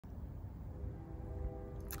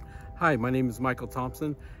Hi, my name is Michael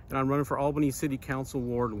Thompson, and I'm running for Albany City Council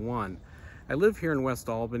Ward 1. I live here in West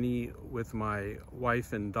Albany with my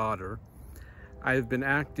wife and daughter. I've been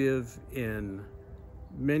active in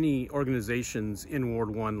many organizations in Ward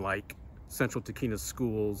 1 like Central Tahkeena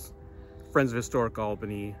Schools, Friends of Historic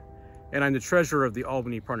Albany, and I'm the treasurer of the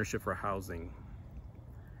Albany Partnership for Housing.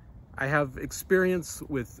 I have experience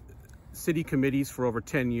with city committees for over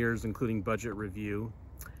 10 years, including budget review.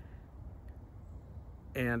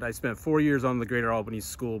 And I spent 4 years on the Greater Albany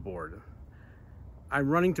School Board. I'm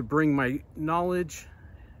running to bring my knowledge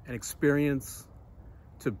and experience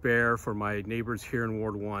to bear for my neighbors here in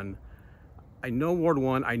Ward 1. I know Ward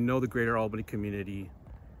 1, I know the Greater Albany community,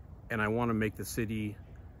 and I want to make the city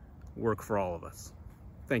work for all of us.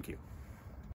 Thank you.